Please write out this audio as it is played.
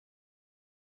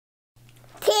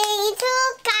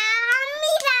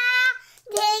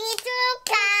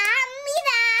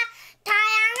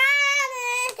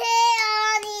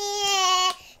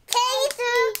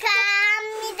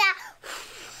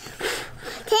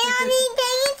채연이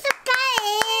생일 축하해.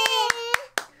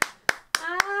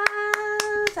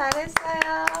 잘했어요.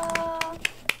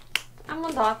 한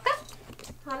번 더 할까?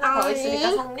 하나 더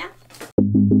있으니까 성냥.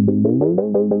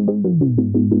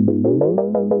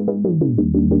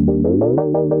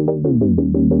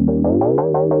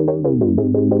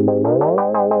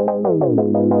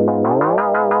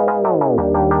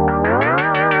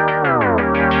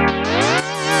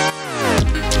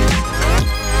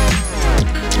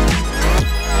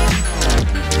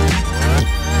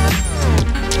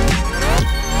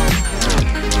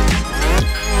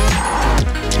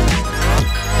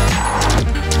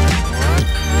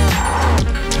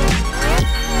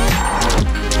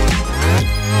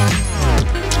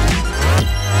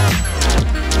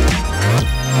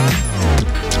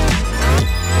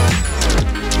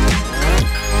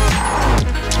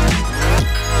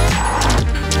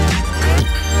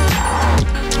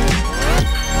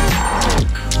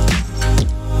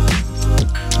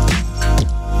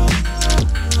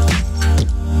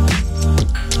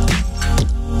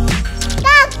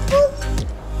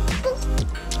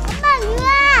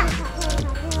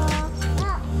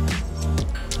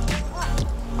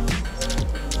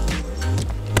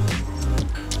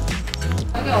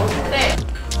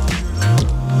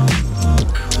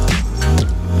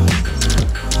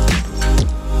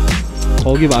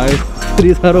 거기 말고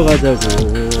트리 사러 가자고.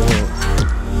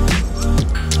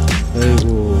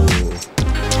 아이고.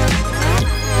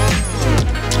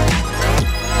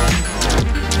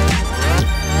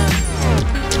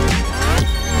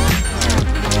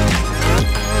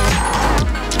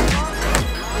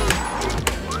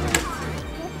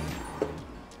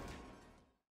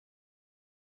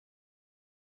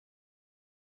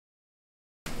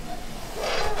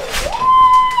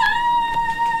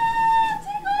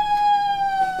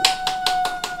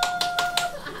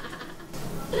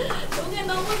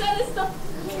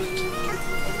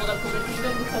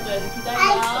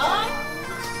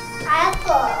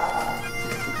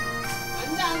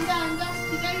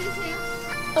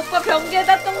 오빠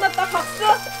변기에다 똥 났다. 박수!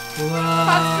 우와,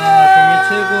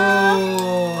 박수!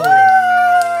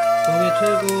 동해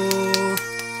최고.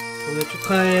 동해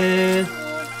축하해.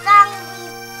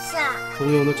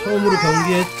 동해 오늘 처음으로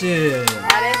변기했지?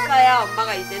 잘했어요.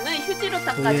 엄마가 이제는 휴지로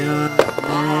닦아줄게. 동해야,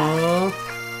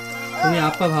 동해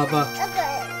아빠 봐봐.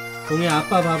 동해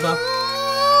아빠 봐봐.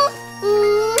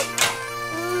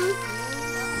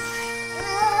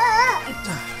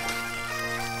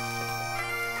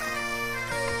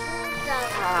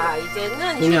 자,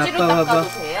 이제는 동해 휴지로 아빠 봐봐.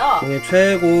 닦아주세요. 동해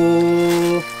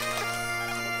최고.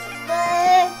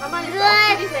 가만히 있어.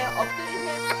 엎드리세요. 엎드리세요.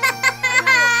 엎드리면서.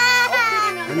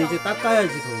 아니 이제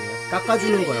닦아야지 동해.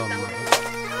 닦아주는 거야 엄마.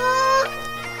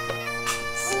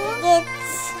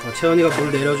 채연이가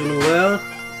물 내려주는 거야?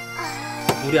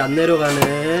 물이 안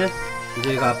내려가네.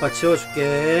 이제 이거 아빠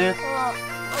치워줄게.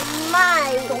 엄마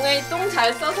동해 똥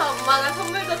잘 써서 엄마가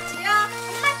선물 줬지요?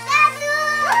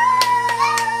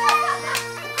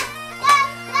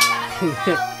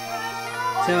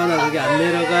 채연아 그게 안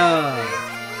내려가.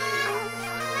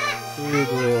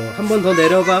 그리고 한 번 더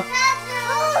내려봐.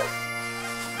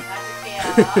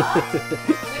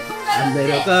 안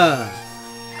내려가.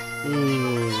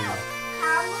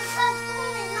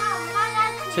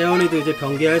 채연이도 이제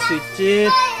변기 할 수 있지?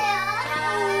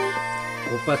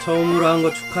 오빠 처음으로 한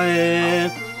거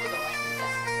축하해.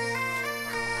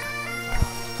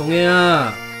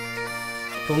 동해야,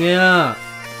 동해야,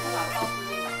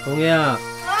 동해야,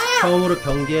 처음으로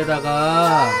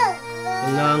변기에다가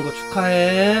안녕한 거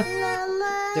축하해.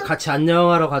 이제 같이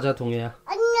안녕하러 가자 동해야.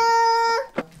 안녕.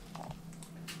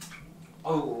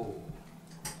 어우,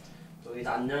 여기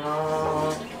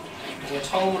안녕. 동해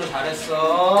처음으로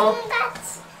잘했어.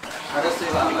 잘했어.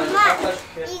 이거 아빠 이제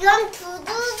닦아줄게. 이건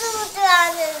두두두두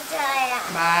하는 자야.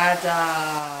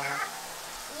 맞아.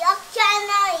 이렇게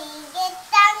하면 이게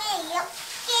땅에 이렇게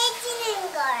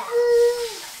깨지는 거야.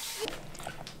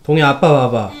 동해 아빠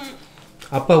봐봐.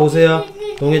 아빠 보세요.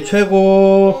 동해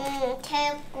최고.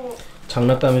 최고.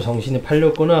 장난감에 정신이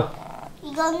팔렸구나.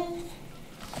 이건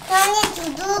땅에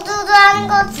두두두두 하는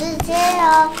거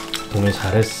주세요. 동해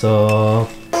잘했어.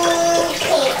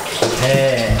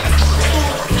 네.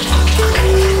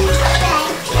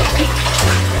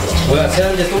 뭐야,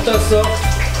 세안제 또 짰어?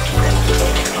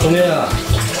 동해야,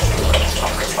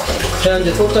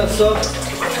 세안제 또 짰어?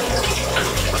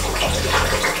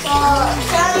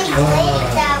 저는 뭐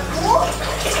있다고?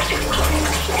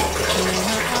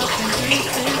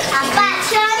 아빠,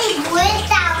 시원이 뭐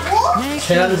했다고?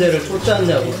 세안제를 또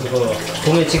짰냐고, 그거.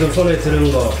 동해 지금 손에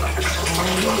드는 거.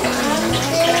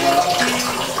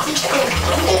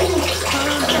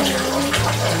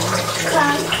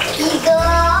 이거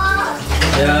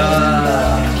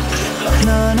야.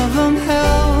 None of them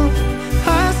help.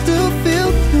 I still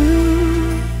feel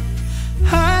blue.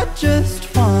 I just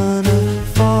wanna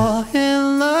fall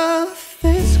in love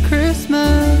this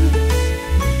Christmas.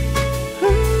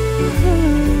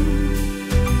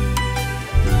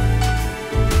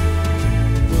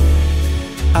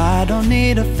 I don't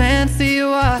need a fancy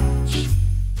watch.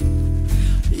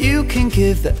 You can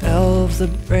give the elves a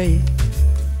break.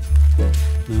 No,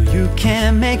 you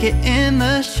can't make it in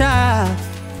the shop.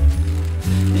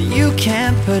 You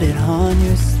can't put it on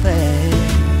your sleigh.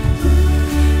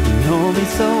 You know me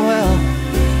so well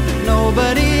that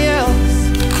nobody else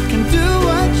can do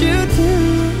what you do.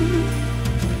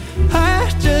 I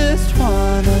just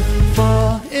wanna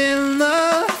fall in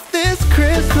love this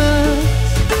Christmas.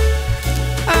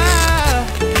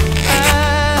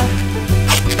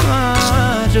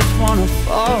 I just wanna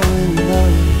fall in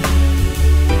love.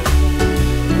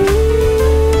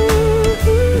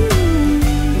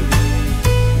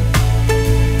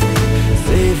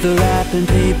 Save the wrapping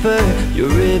paper, your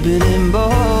ribbon and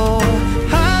bow.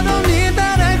 I don't need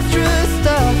that extra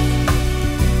stuff.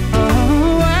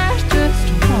 Oh, I just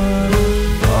wanna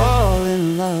fall in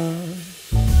love.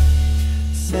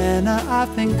 Santa,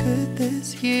 I've been good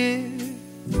this year.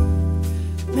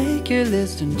 Make your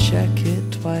list and check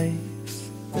it twice.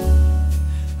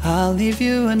 I'll leave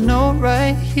you a note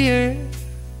right here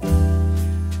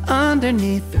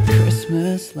underneath the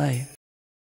Christmas light.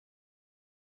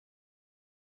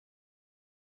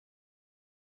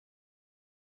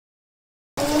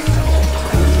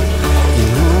 You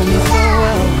know me so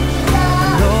well,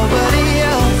 nobody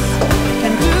else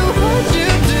can do what you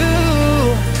do.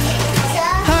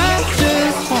 I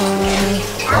just wanna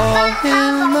fall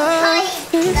in love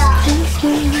this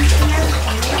Christmas.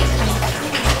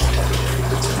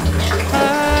 I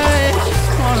just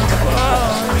wanna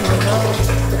fall in love.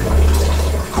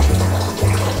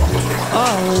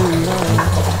 All in love.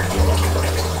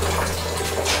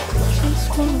 Just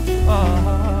wanna fall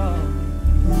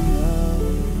in love.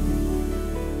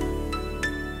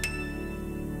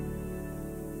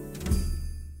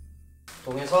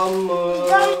 동해 선물.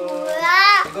 이건 뭐야?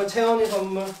 이건 채원이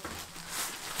선물.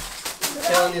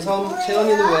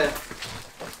 채원이는 왜?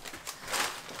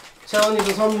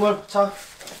 채원이도 선물. 자,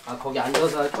 거기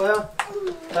앉아서 할 거야?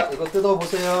 자, 이거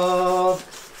뜯어보세요.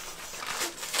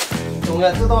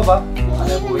 동해야 뜯어봐.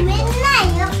 안에 뭐 우리는 있어? 맨날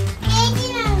이렇게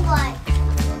깨지는 걸.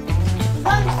 이건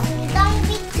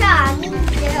진동비트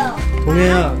아닌데요.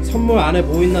 동해야, 선물 안에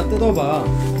뭐 있나 뜯어봐.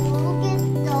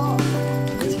 모르겠어.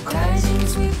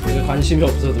 내가 관심이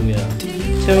없어, 동해야.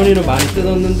 채원이는 많이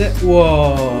뜯었는데,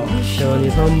 우와, 채원이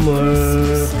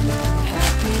선물.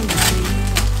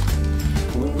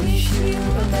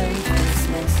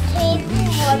 케이크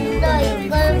먼저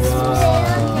이걸 우와.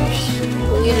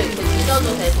 종이를 이렇게 찢어도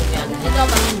돼, 종이한테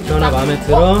찢어봐. 채원아, 마음에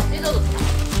들어? 찢어도 돼.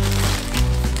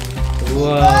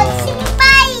 우와.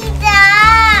 신발이다.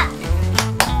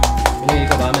 동해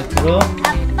이거 마음에 들어?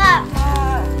 아빠.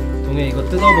 동해 이거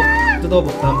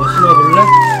뜯어볼까? 한번 신어볼래?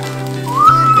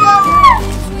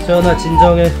 채원아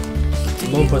진정해.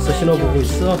 넌 벌써 신어보고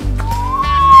있어?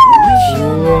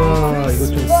 우와, 이거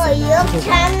좀 이거 이렇게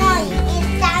하면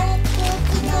이게 딱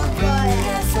깨지는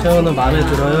거야. 채원아 마음에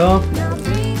들어요?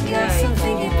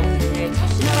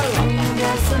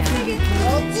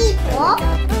 어디 뭐?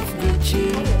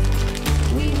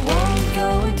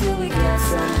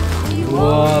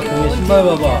 우와, 동해 신발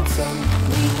봐봐.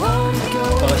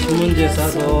 아빠가 신문지에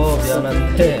싸서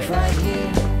미안한데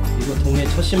이거 동해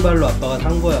첫 신발로 아빠가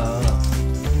산 거야.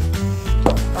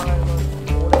 아빠가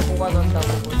이거 오래 보관한다고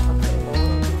샀던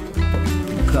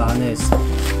그 안에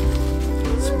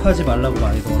습하지 말라고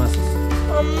많이 넣어놨었어.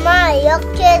 엄마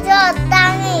이렇게 해서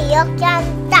땅에 이렇게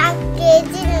한 땅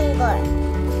깨지는 걸.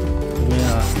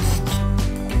 동해야, 거.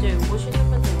 이제 이거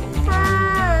신으면 되겠네.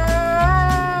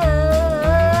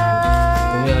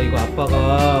 동해야 이거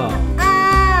아빠가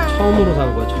처음으로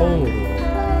산 거야. 처음으로.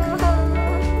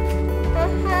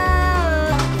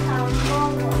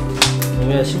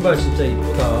 동해야 신발 진짜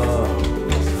이쁘다.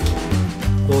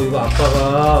 너 이거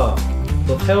아빠가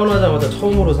너 태어나자마자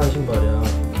처음으로 산 신발이야.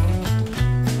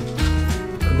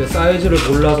 근데 사이즈를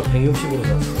몰라서 160으로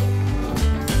샀어.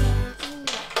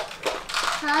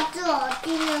 자주 어디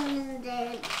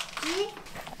놓는데?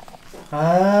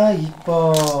 아,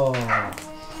 이뻐.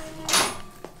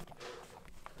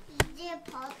 이제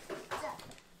벗자.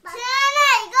 수연아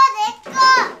이거 내 거.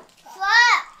 좋아.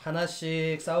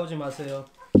 하나씩 싸우지 마세요.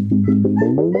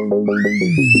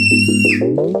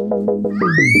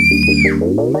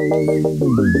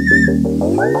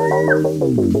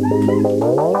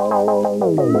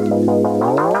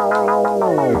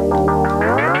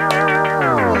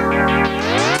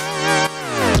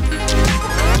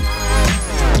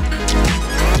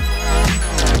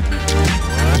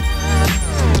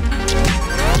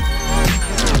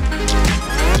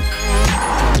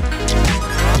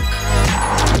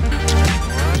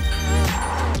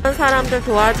 사람들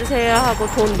도와주세요 하고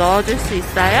돈 넣어줄 수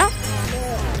있어요?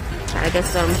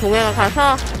 알겠어. 그럼 동해가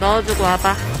가서 넣어주고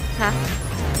와봐. 자.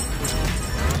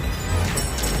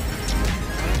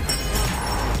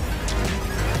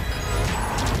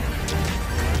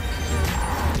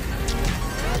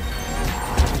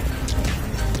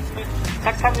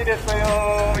 착한 일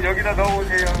했어요. 여기다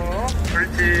넣어오세요.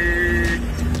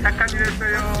 옳지. 착한 일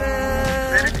했어요.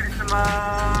 메리 크리스마스.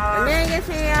 안녕히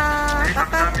계세요. 네,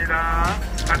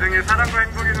 감사합니다. 가정의 사랑과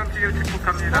행복이 넘치길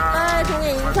축복합니다. 아빠,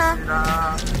 동해 인사.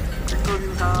 고맙습니다. 기쁨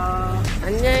인사.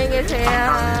 안녕히 계세요.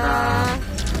 감사합니다.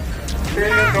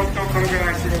 새해는 더욱더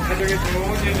건강하시고 가정에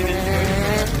좋은 일이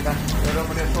있기를 바랍니다.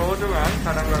 여러분의 소중한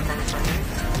사랑과 건강이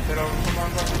새로운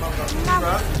소망과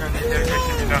희망과 주변이 될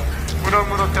것입니다.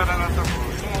 무럭무럭 자라나서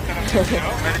무럭무럭 자라나세요.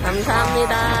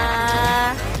 감사합니다.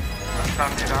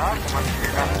 감사합니다.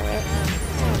 고맙습니다.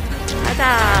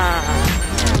 가자.